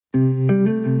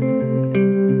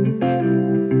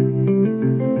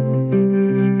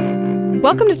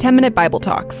Welcome to 10-Minute Bible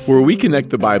Talks, where we connect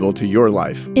the Bible to your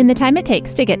life in the time it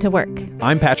takes to get to work.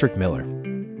 I'm Patrick Miller.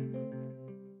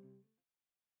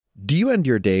 Do you end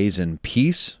your days in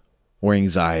peace or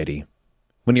anxiety?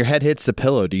 When your head hits the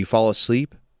pillow, do you fall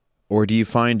asleep? Or do you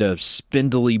find a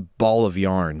spindly ball of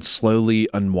yarn slowly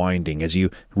unwinding as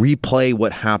you replay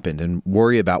what happened and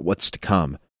worry about what's to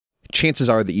come? Chances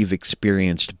are that you've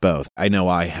experienced both. I know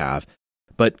I have.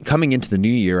 But coming into the new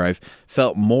year, I've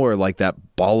felt more like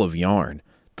that ball of yarn.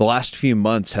 The last few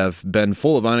months have been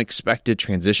full of unexpected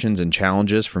transitions and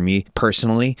challenges for me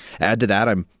personally. Add to that,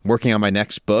 I'm working on my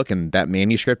next book, and that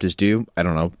manuscript is due,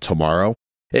 tomorrow.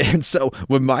 And so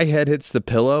when my head hits the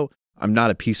pillow, I'm not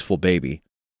a peaceful baby.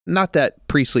 Not that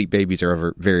pre-sleep babies are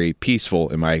ever very peaceful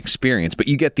in my experience, but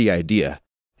you get the idea.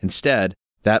 Instead,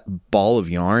 that ball of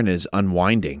yarn is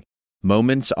unwinding.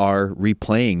 Moments are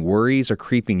replaying, worries are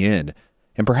creeping in.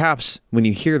 And perhaps when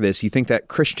you hear this, you think that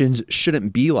Christians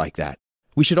shouldn't be like that.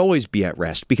 We should always be at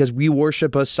rest because we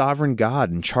worship a sovereign God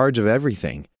in charge of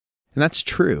everything. And that's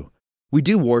true. We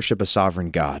do worship a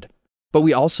sovereign God, but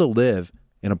we also live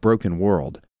in a broken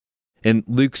world. In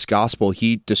Luke's gospel,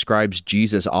 he describes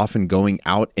Jesus often going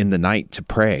out in the night to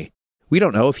pray. We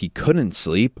don't know if he couldn't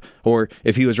sleep, or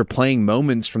if he was replaying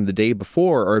moments from the day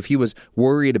before, or if he was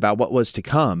worried about what was to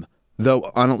come.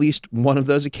 Though on at least one of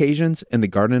those occasions in the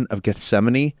Garden of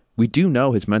Gethsemane, we do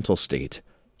know his mental state.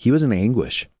 He was in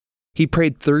anguish. He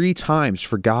prayed 3 times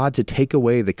for God to take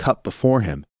away the cup before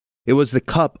him. It was the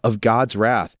cup of God's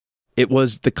wrath. It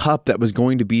was the cup that was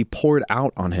going to be poured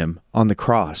out on him on the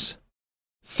cross.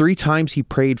 3 times he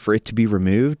prayed for it to be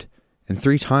removed, and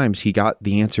 3 times he got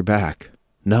the answer back.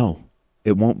 No,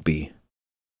 it won't be.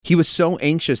 He was so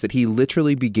anxious that he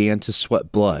literally began to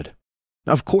sweat blood.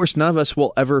 Now, of course, none of us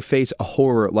will ever face a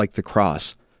horror like the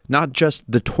cross. Not just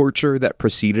the torture that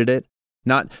preceded it,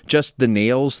 not just the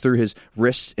nails through his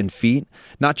wrists and feet,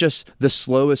 not just the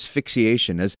slow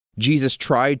asphyxiation as Jesus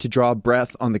tried to draw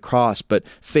breath on the cross but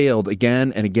failed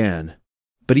again and again.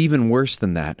 But even worse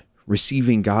than that,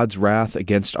 receiving God's wrath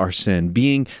against our sin,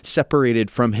 being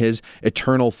separated from his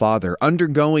eternal Father,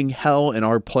 undergoing hell in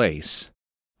our place.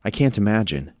 I can't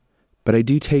imagine, but I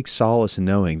do take solace in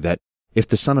knowing that if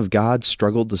the Son of God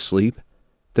struggled to sleep,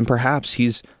 then perhaps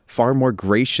he's far more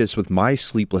gracious with my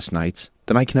sleepless nights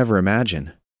than I can ever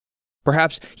imagine.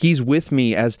 Perhaps he's with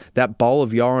me as that ball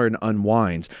of yarn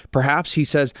unwinds. Perhaps he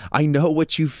says, I know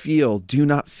what you feel. Do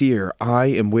not fear. I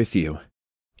am with you.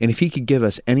 And if he could give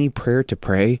us any prayer to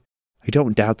pray, I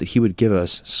don't doubt that he would give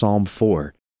us Psalm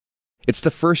 4. It's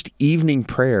the first evening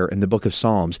prayer in the book of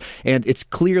Psalms, and it's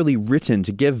clearly written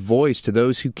to give voice to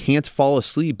those who can't fall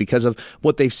asleep because of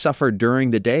what they've suffered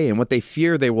during the day and what they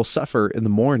fear they will suffer in the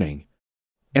morning.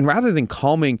 And rather than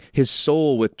calming his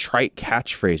soul with trite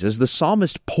catchphrases, the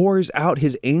psalmist pours out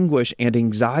his anguish and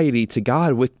anxiety to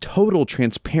God with total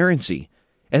transparency.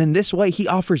 And in this way, he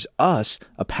offers us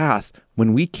a path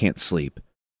when we can't sleep.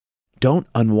 Don't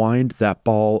unwind that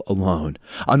ball alone.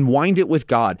 Unwind it with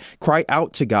God. Cry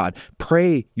out to God.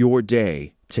 Pray your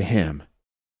day to him.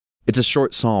 It's a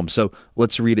short psalm, so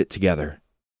let's read it together.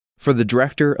 For the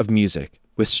director of music,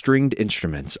 with stringed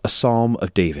instruments, a psalm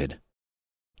of David.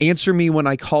 Answer me when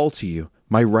I call to you,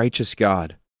 my righteous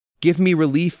God. Give me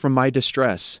relief from my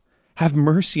distress. Have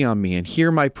mercy on me and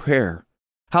hear my prayer.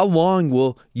 How long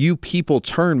will you people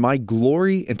turn my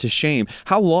glory into shame?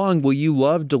 How long will you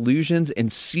love delusions and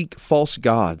seek false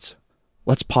gods?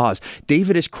 Let's pause.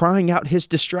 David is crying out his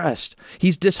distress.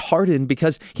 He's disheartened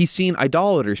because he's seen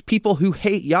idolaters, people who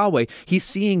hate Yahweh. He's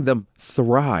seeing them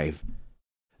thrive.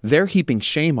 They're heaping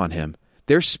shame on him.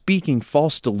 They're speaking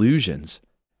false delusions.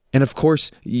 And of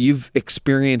course, you've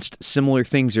experienced similar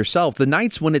things yourself. The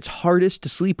nights when it's hardest to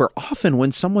sleep are often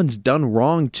when someone's done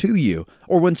wrong to you,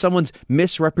 or when someone's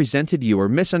misrepresented you or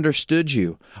misunderstood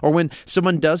you, or when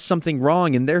someone does something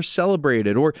wrong and they're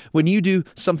celebrated, or when you do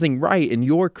something right and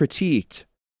you're critiqued.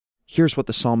 Here's what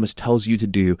the psalmist tells you to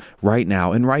do right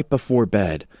now and right before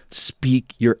bed.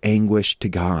 Speak your anguish to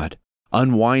God.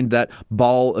 Unwind that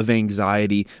ball of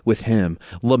anxiety with him.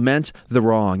 Lament the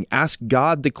wrong. Ask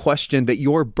God the question that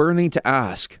you're burning to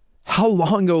ask. How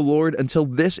long, O Lord, until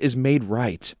this is made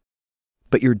right?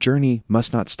 But your journey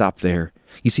must not stop there.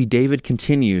 You see, David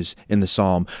continues in the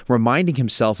psalm, reminding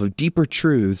himself of deeper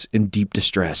truths in deep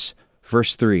distress.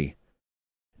 Verse 3,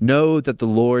 know that the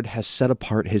Lord has set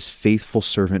apart his faithful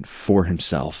servant for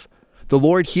himself. The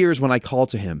Lord hears when I call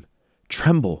to him.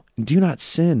 Tremble and do not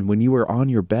sin when you are on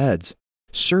your beds.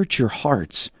 Search your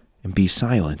hearts and be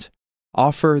silent.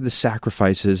 Offer the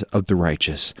sacrifices of the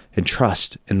righteous and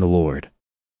trust in the Lord.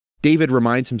 David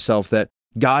reminds himself that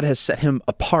God has set him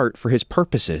apart for his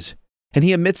purposes. And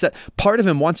he admits that part of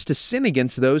him wants to sin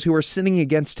against those who are sinning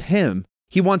against him.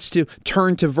 He wants to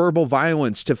turn to verbal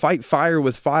violence, to fight fire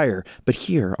with fire. But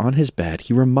here on his bed,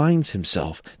 he reminds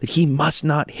himself that he must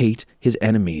not hate his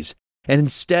enemies. And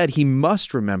instead, he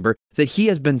must remember that he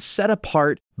has been set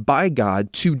apart by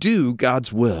God to do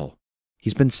God's will.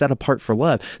 He's been set apart for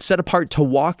love, set apart to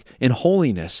walk in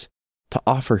holiness, to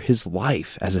offer his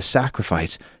life as a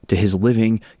sacrifice to his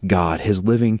living God, his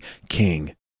living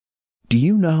King. Do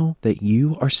you know that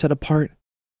you are set apart?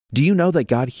 Do you know that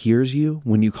God hears you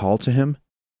when you call to him?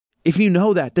 If you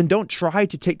know that, then don't try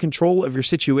to take control of your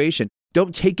situation.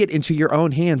 Don't take it into your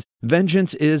own hands.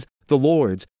 Vengeance is the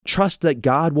Lord's. Trust that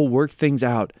God will work things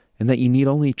out and that you need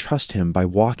only trust him by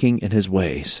walking in his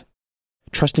ways.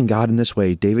 Trusting God in this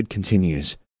way, David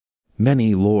continues,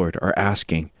 "Many, Lord, are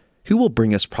asking, who will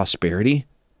bring us prosperity?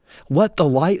 Let the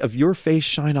light of your face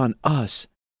shine on us.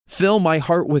 Fill my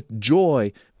heart with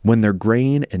joy when their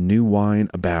grain and new wine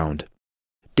abound."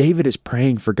 David is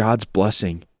praying for God's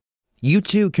blessing. You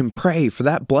too can pray for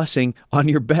that blessing on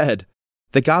your bed,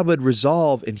 that God would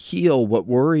resolve and heal what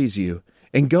worries you,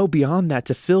 and go beyond that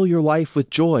to fill your life with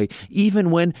joy,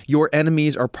 even when your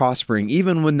enemies are prospering,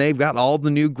 even when they've got all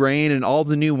the new grain and all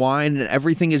the new wine and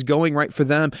everything is going right for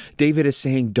them. David is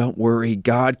saying, don't worry,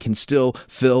 God can still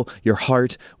fill your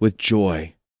heart with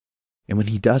joy. And when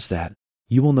he does that,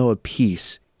 you will know a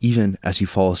peace even as you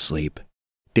fall asleep.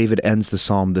 David ends the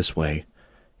psalm this way,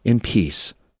 "In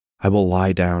peace I will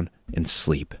lie down and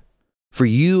sleep. For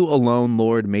you alone,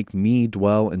 Lord, make me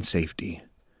dwell in safety."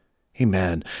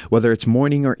 Amen. Whether it's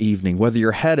morning or evening, whether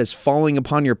your head is falling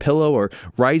upon your pillow or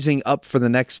rising up for the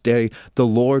next day, the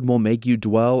Lord will make you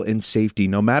dwell in safety.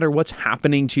 No matter what's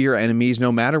happening to your enemies,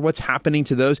 no matter what's happening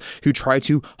to those who try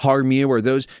to harm you or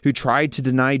those who try to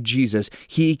deny Jesus,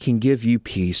 he can give you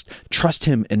peace. Trust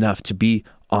him enough to be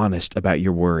honest about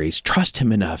your worries. Trust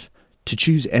him enough to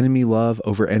choose enemy love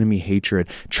over enemy hatred.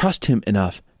 Trust him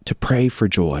enough to pray for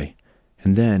joy,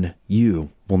 and then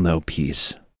you will know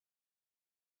peace.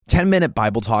 10-Minute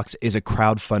Bible Talks is a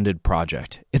crowd-funded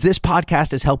project. If this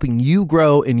podcast is helping you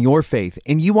grow in your faith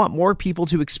and you want more people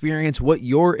to experience what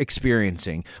you're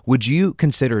experiencing, would you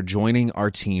consider joining our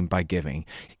team by giving?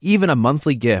 Even a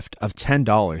monthly gift of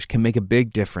 $10 can make a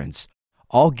big difference.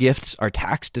 All gifts are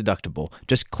tax deductible.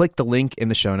 Just click the link in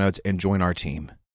the show notes and join our team.